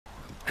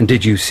And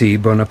did you see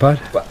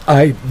Bonaparte? Well,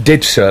 I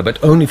did, sir,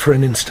 but only for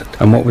an instant.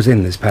 And what was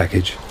in this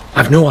package?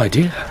 I've no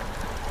idea.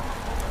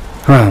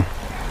 Well,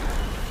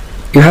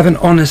 you have an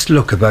honest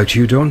look about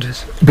you,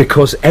 Dantes.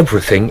 Because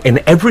everything, in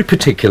every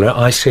particular,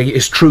 I say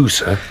is true,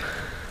 sir.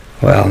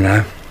 Well,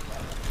 now,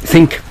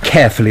 think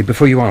carefully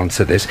before you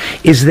answer this.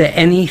 Is there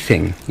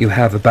anything you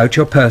have about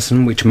your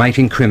person which might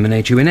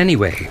incriminate you in any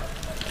way?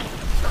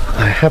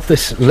 I have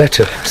this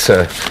letter,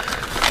 sir,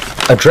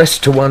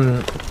 addressed to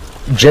one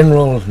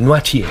General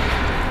Noirtier.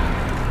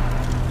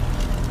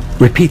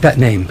 Repeat that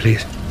name,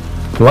 please.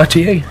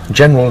 Noirtier?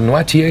 General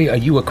Noirtier? Are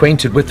you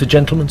acquainted with the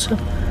gentleman, sir?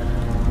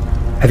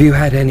 Have you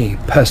had any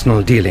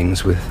personal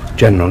dealings with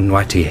General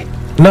Noirtier?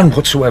 None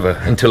whatsoever.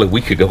 Until a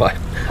week ago,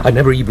 I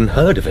never even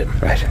heard of him.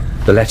 Right.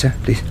 The letter,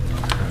 please.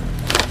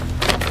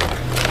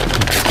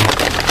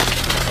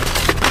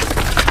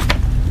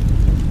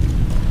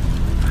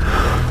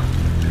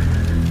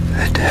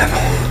 The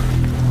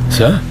devil.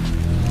 Sir?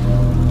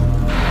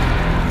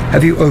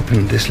 Have you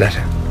opened this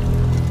letter?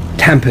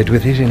 Tampered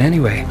with it in any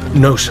way?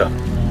 No, sir.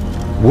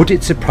 Would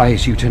it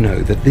surprise you to know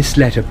that this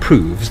letter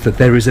proves that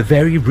there is a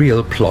very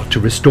real plot to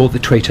restore the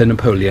traitor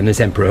Napoleon as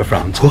Emperor of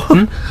France?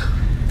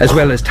 As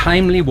well as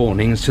timely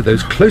warnings to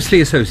those closely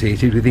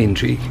associated with the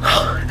intrigue.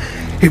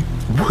 It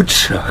would,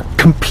 sir,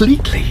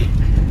 completely.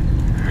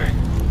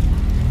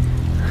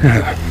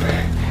 Now,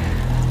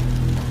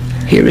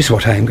 here is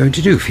what I am going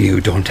to do for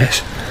you,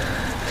 Dantes.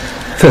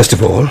 First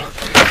of all,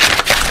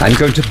 I'm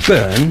going to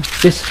burn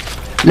this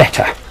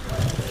letter.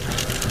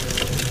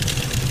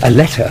 A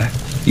letter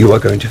you are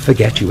going to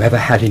forget you ever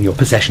had in your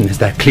possession, is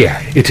that clear?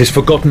 It is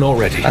forgotten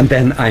already. And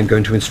then I'm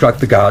going to instruct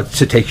the guards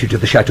to take you to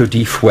the Chateau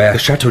d'If, where... The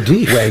Chateau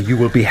d'If? Where you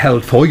will be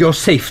held for your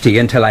safety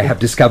until I have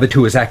discovered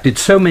who has acted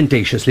so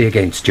mendaciously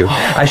against you.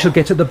 I shall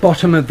get to the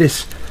bottom of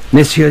this,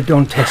 Monsieur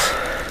Dantes.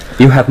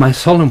 You have my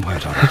solemn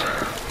word on it.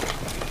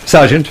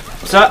 Sergeant.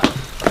 Sir.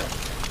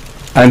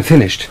 I'm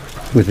finished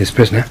with this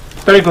prisoner.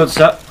 Very good,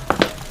 sir.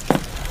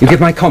 You give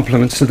my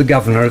compliments to the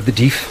governor of the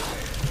D'If,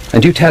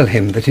 and you tell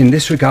him that in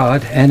this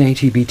regard,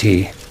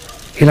 NATBT,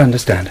 he'll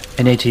understand.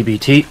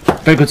 NATBT.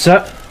 Very good,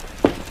 sir.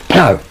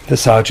 Now, the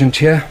sergeant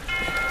here,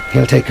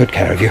 he'll take good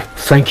care of you.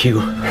 Thank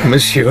you,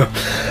 monsieur.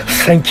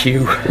 Thank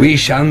you. We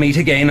shall meet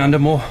again under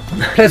more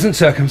pleasant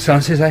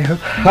circumstances, I hope.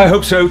 I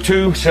hope so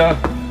too, sir.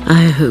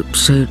 I hope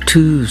so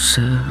too,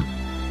 sir.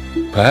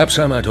 Perhaps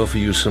I might offer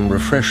you some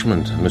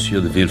refreshment,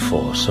 Monsieur de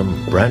Villefort.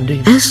 Some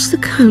brandy? As the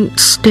Count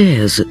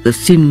stares at the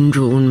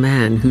thin-drawn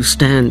man who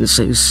stands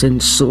so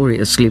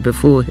censoriously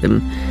before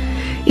him,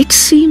 it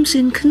seems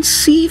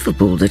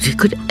inconceivable that he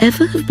could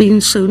ever have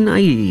been so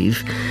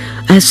naive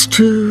as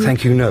to...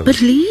 Thank you, no.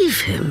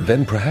 Believe him.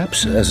 Then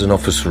perhaps, as an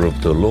officer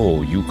of the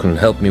law, you can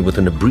help me with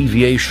an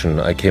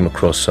abbreviation I came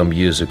across some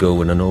years ago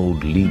in an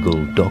old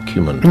legal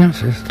document.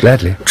 Yes,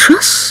 gladly.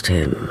 Trust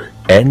him.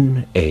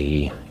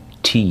 NATBT.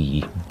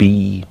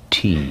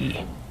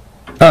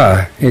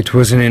 Ah, it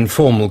was an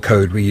informal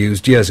code we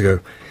used years ago.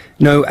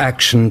 No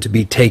action to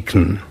be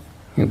taken.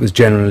 It was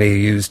generally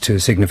used to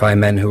signify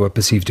men who were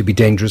perceived to be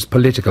dangerous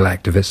political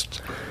activists,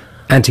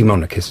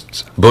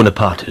 anti-monarchists.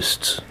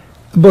 Bonapartists.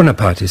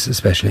 Bonapartists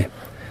especially.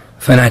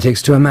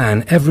 Fanatics to a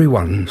man, every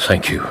one.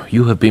 Thank you.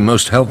 You have been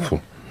most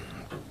helpful.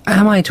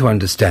 Am I to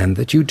understand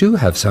that you do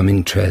have some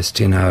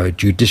interest in our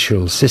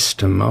judicial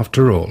system,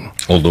 after all?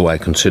 Although I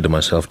consider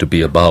myself to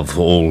be above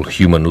all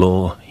human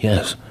law,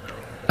 yes.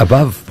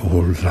 Above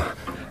all?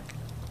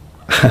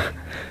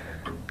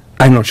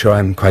 I'm not sure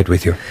I'm quite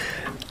with you.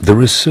 There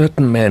are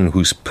certain men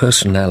whose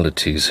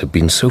personalities have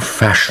been so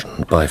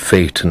fashioned by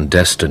fate and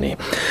destiny,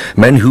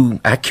 men who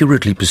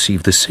accurately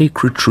perceive the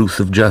sacred truth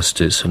of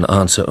justice and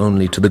answer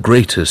only to the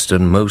greatest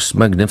and most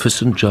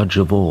magnificent judge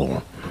of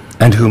all.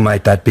 And who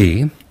might that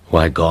be?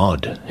 Why,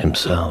 God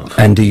himself.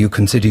 And do you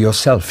consider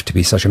yourself to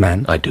be such a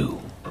man? I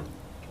do.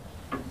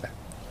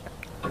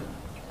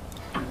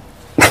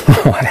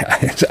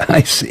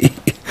 I see.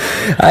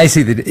 I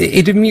see that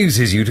it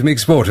amuses you to make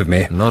sport of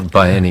me. Not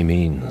by any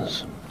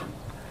means.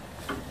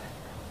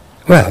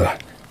 Well,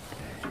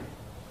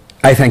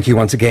 I thank you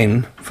once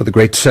again for the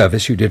great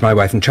service you did my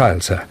wife and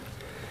child, sir.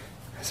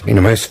 It's been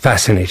a most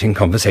fascinating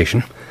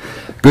conversation.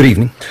 Good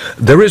evening.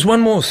 There is one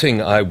more thing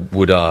I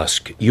would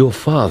ask. Your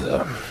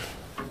father...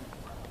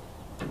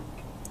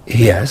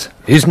 Yes?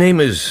 His name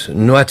is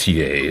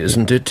Noirtier,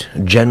 isn't it?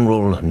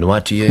 General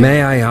Noirtier?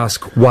 May I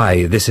ask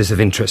why this is of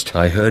interest?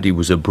 I heard he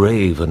was a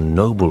brave and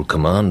noble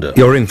commander.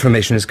 Your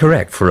information is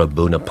correct. For a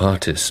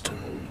Bonapartist.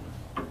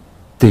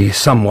 The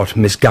somewhat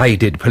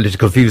misguided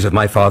political views of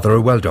my father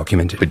are well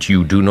documented. But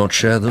you do not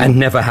share them? And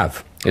never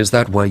have. Is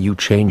that why you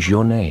changed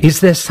your name? Is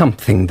there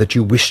something that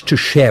you wish to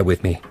share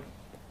with me,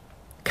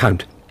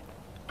 Count?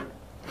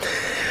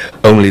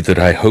 Only that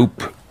I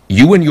hope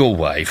you and your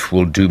wife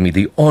will do me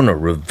the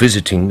honor of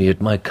visiting me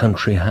at my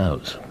country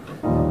house.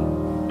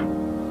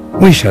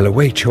 We shall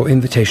await your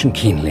invitation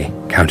keenly,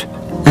 Count.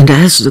 And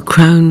as the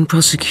Crown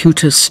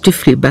Prosecutor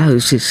stiffly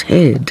bows his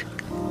head...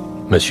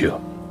 Monsieur.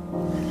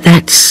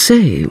 That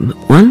same,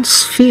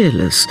 once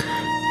fearless,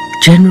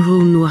 General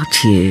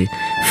Noirtier,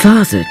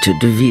 father to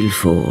de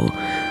Villefort,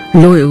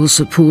 loyal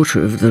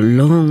supporter of the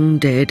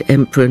long-dead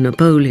Emperor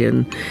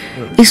Napoleon,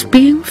 is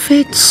being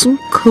fed some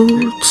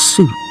cold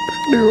soup.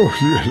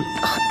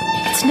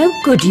 It's no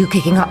good you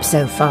kicking up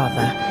so,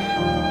 Father.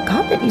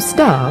 Can't let you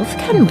starve,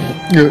 can we?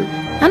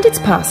 And it's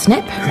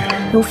parsnip,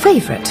 your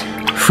favourite.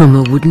 From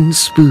a wooden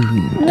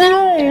spoon.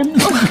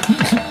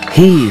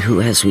 He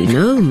who, as we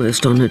know,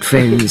 most honoured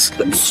friends,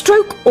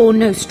 Stroke or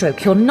no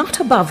stroke, you're not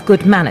above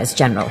good manners,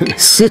 General.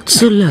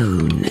 sits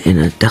alone in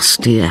a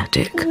dusty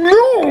attic.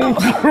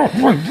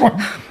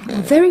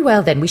 Very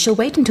well, then. We shall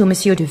wait until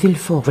Monsieur de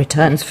Villefort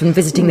returns from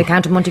visiting the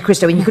Count of Monte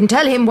Cristo, and you can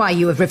tell him why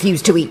you have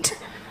refused to eat.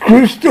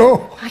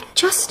 Cristo! I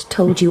just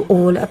told you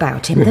all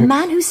about him. The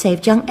man who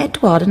saved young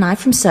Edouard and I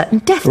from certain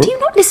death. Do you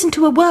not listen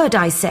to a word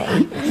I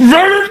say?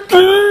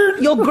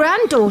 Valentine! Your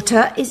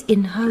granddaughter is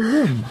in her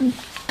room.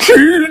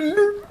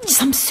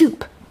 Some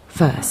soup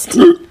first.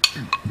 Here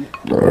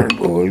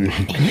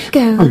it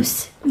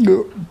goes.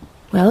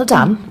 Well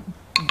done.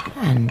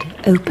 And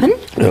open.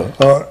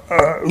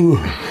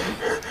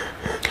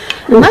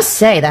 I must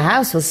say, the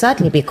house will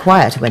certainly be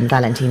quiet when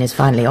Valentine is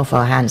finally off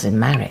our hands and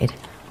married.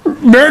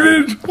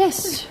 Married?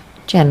 Yes,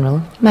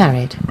 General,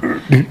 married.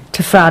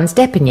 To Franz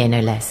d'Épinay, no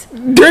less.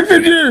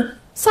 D'Épinay!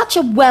 Such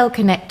a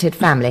well-connected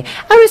family.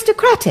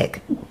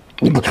 Aristocratic.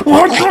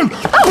 Oh,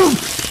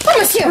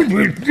 monsieur!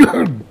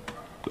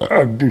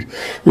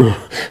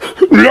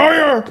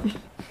 Liar!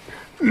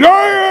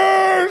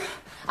 Liar!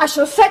 I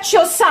shall fetch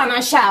your son, I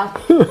shall.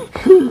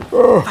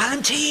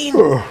 Valentine!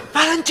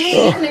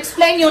 Valentine! And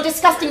explain your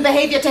disgusting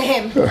behaviour to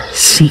him.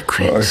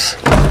 Secrets.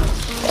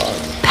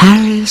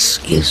 Paris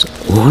is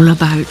all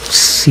about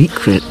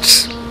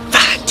secrets.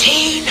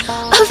 Valentine!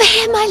 Over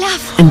here, my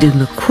love. And in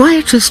the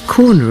quietest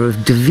corner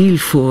of de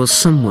Villefort's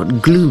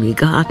somewhat gloomy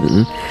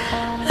garden,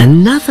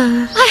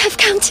 another I have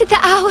counted the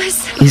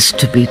hours. is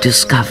to be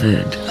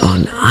discovered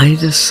on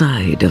either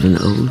side of an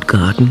old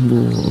garden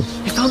wall.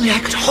 If only I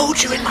could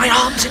hold you in my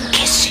arms and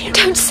kiss you.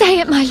 Don't say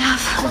it, my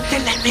love.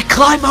 Then let me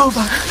climb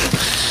over.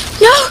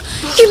 No,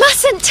 you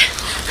mustn't.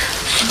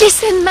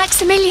 Listen,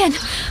 Maximilian.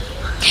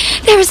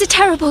 There is a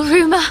terrible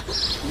rumour.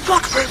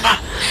 What rumour?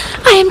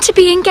 I am to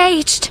be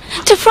engaged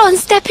to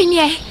Franz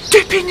d'Épinay.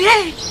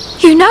 D'Épinay?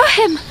 You know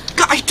him.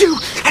 I do,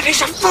 and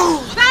he's a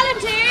fool.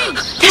 Valentine!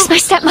 There's my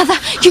stepmother.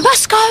 You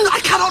must go. I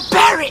cannot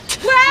bear it.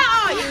 Where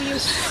are you, you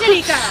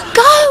silly girl?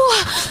 Go!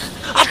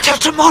 Until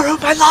tomorrow,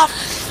 my love.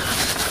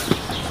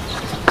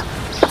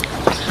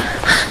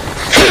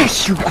 Here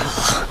you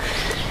are.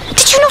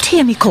 Did you not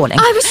hear me calling?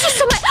 I was just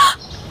somewhere...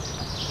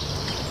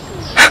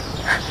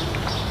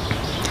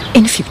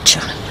 In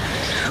future,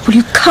 will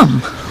you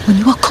come when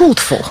you are called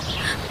for?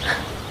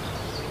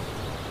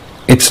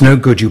 It's no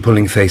good you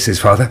pulling faces,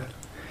 Father.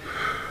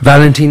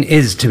 Valentine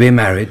is to be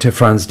married to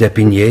Franz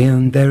d'Épinay,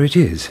 and there it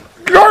is.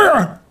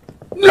 Lawyer!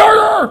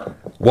 Lawyer!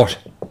 What?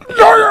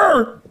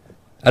 Lawyer!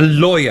 A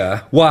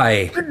lawyer?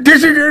 Why?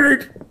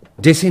 Disinherit!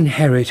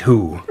 Disinherit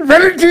who?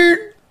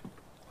 Valentine!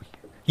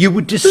 You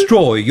would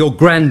destroy your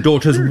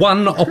granddaughter's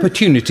one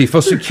opportunity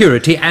for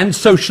security and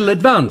social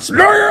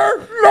advancement. Lawyer!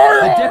 The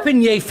Lawyer!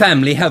 d'Épinay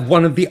family have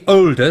one of the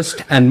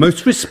oldest and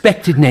most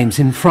respected names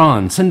in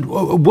France, and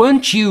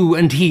weren't you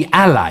and he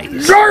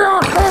allies? Lawyer!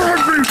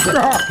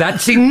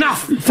 That's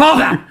enough,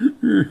 Father!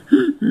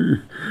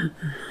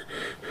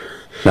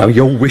 Now,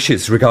 your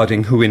wishes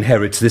regarding who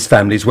inherits this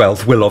family's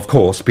wealth will, of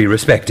course, be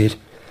respected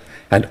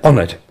and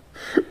honoured.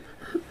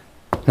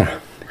 Now,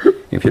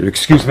 if you'll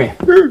excuse me.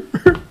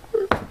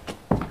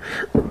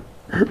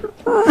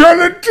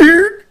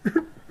 Valentine!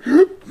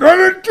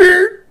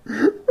 Valentine!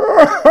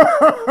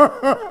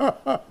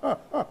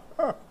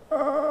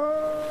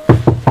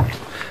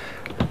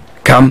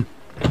 Come.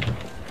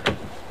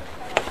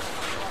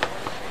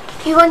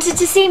 You wanted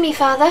to see me,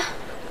 Father?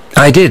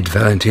 I did,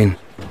 Valentine.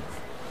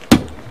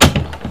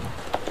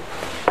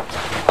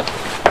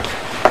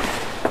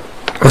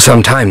 For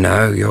some time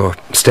now, your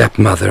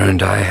stepmother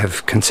and I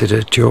have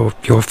considered your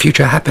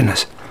future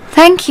happiness.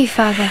 Thank you,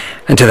 Father.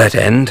 And to that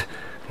end,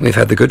 we've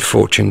had the good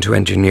fortune to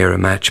engineer a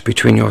match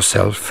between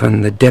yourself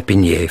and the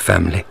d'Épinay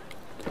family.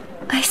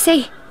 I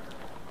see.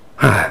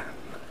 I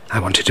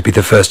wanted to be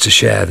the first to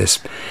share this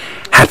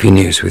happy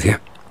news with you.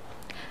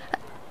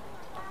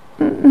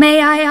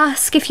 May I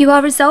ask if you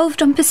are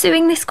resolved on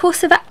pursuing this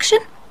course of action?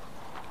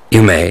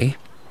 You may,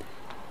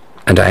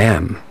 and I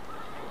am.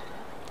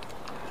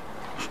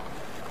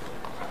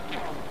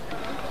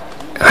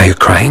 Are you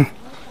crying?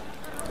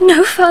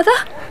 No, Father.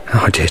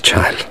 Oh, dear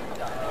child.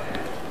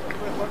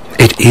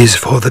 It is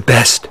for the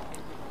best,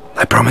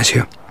 I promise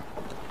you.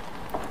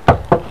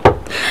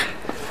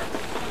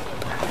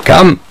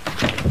 Come.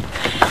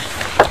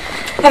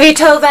 Have you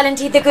told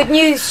Valentine the good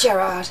news,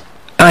 Gerard?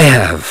 I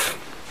have.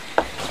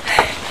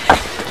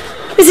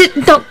 Is it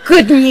not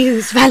good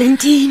news,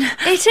 Valentine?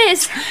 It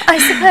is, I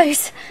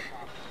suppose.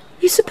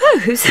 You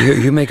suppose?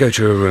 You may go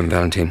to your room,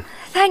 Valentine.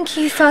 Thank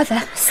you,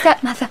 Father,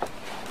 stepmother.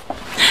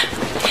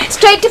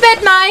 Straight to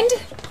bed, mind.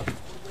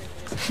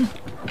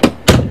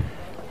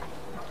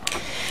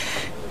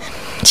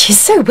 She's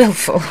so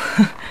willful.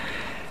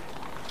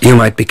 You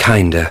might be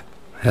kinder,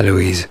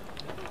 Heloise.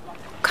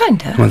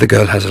 kinder? Well, the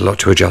girl has a lot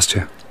to adjust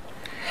to.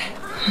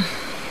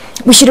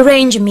 We should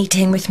arrange a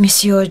meeting with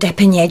Monsieur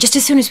d'Épinay just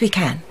as soon as we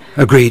can.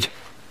 Agreed.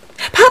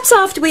 Perhaps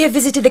after we have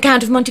visited the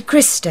Count of Monte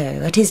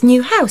Cristo at his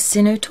new house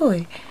in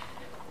Auteuil.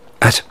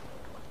 At?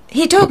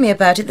 He told me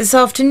about it this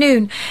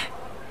afternoon.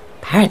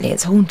 Apparently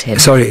it's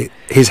haunted. Sorry,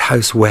 his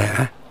house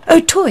where?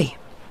 Auteuil.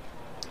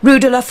 Rue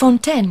de la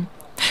Fontaine.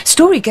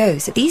 Story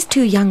goes that these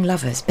two young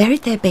lovers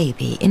buried their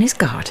baby in his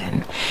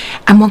garden,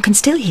 and one can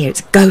still hear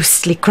its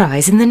ghostly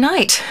cries in the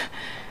night.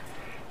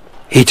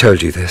 He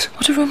told you this?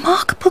 What a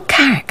remarkable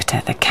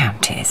character the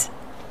Count is.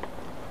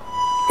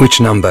 Which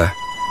number?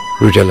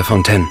 Rue de la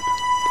Fontaine.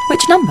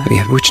 Which number?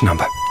 Yeah, which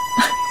number?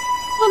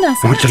 Well, no, I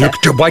want to look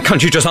at you. Why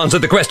can't you just answer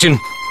the question?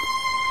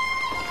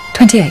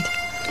 28.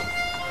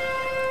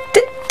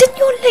 Didn't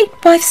your late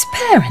wife's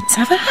parents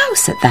have a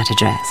house at that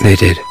address? They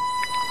did.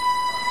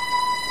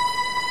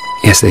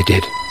 Yes, they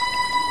did.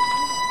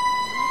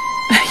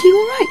 Are you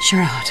all right,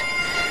 Gerard?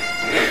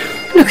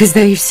 Look as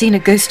though you've seen a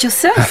ghost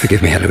yourself.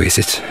 Forgive me, Heloise.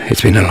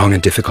 It's been a long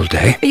and difficult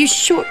day. Are you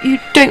sure you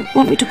don't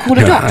want me to call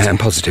a doctor? I am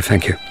positive,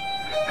 thank you.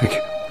 Thank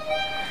you.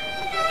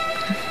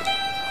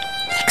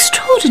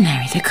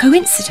 Extraordinary, the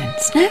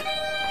coincidence, no?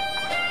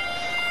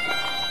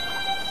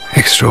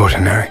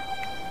 Extraordinary.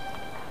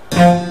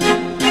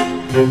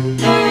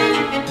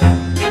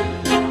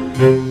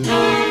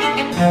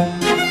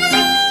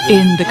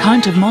 In The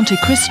Count of Monte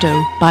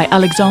Cristo by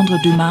Alexandre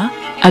Dumas,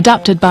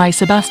 adapted by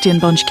Sebastian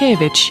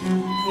Bonchkiewicz,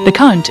 the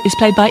Count is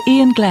played by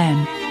Iain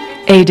Glen,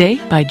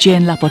 Haydee by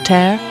Jane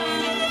Lapotaire,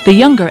 the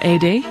younger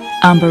Haydee,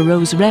 Amber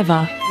Rose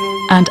Revah,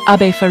 and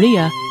Abbe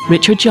Faria,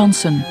 Richard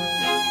Johnson.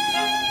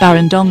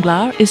 Baron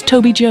Danglars is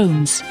Toby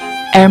Jones,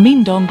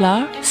 Hermine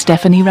Danglars,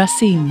 Stephanie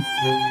Racine,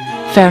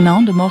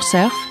 Fernand de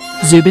Morcerf,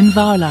 Zubin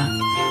Varla,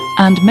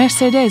 and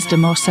Mercedes de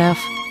Morcerf,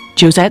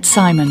 Josette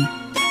Simon.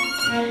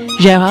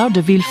 Gerard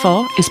de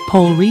Villefort is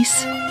Paul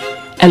Rhys,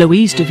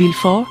 Heloise de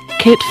Villefort,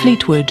 Kate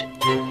Fleetwood,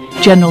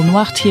 General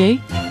Noirtier,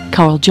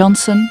 Karl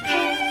Johnson,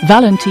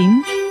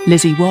 Valentine,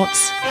 Lizzy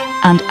Watts,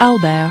 and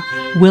Albert,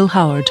 Will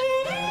Howard.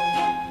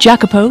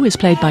 Jacopo is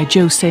played by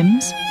Joe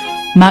Sims,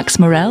 Max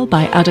Morel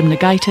by Adam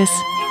Nagaitis,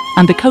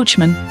 and the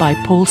coachman by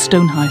Paul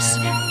Stonehouse.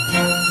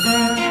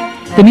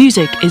 The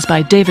music is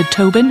by David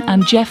Tobin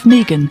and Jeff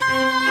Meagan,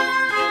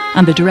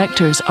 and the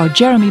directors are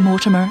Jeremy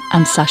Mortimer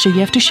and Sasha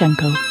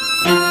Yevtushenko.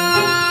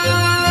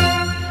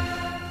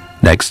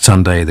 Next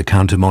Sunday, the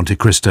Count of Monte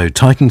Cristo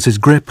tightens his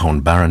grip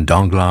on Baron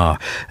Danglars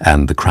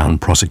and the Crown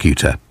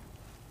Prosecutor.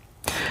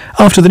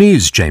 After the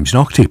news, James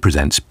Naughtie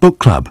presents Book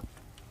Club.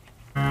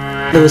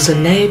 There was a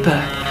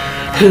neighbour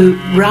who,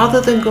 rather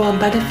than go on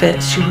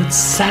benefits, she would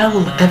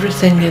sell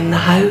everything in the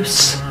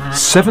house.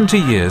 70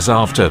 years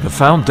after the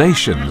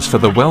foundations for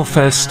the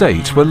welfare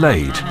state were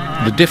laid.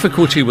 The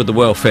difficulty with the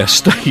welfare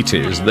state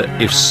is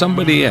that if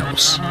somebody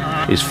else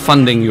is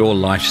funding your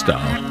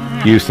lifestyle,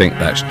 you think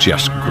that's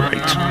just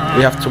great.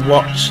 We have to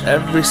watch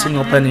every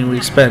single penny we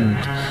spend.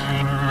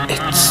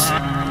 It's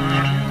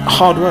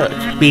hard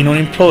work being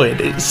unemployed.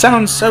 It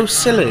sounds so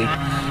silly,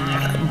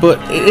 but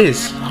it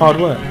is hard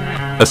work.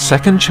 A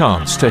second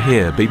chance to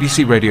hear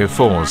BBC Radio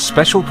 4's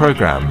special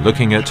programme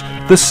looking at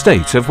the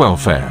state of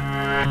welfare.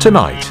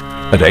 Tonight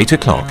at 8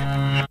 o'clock.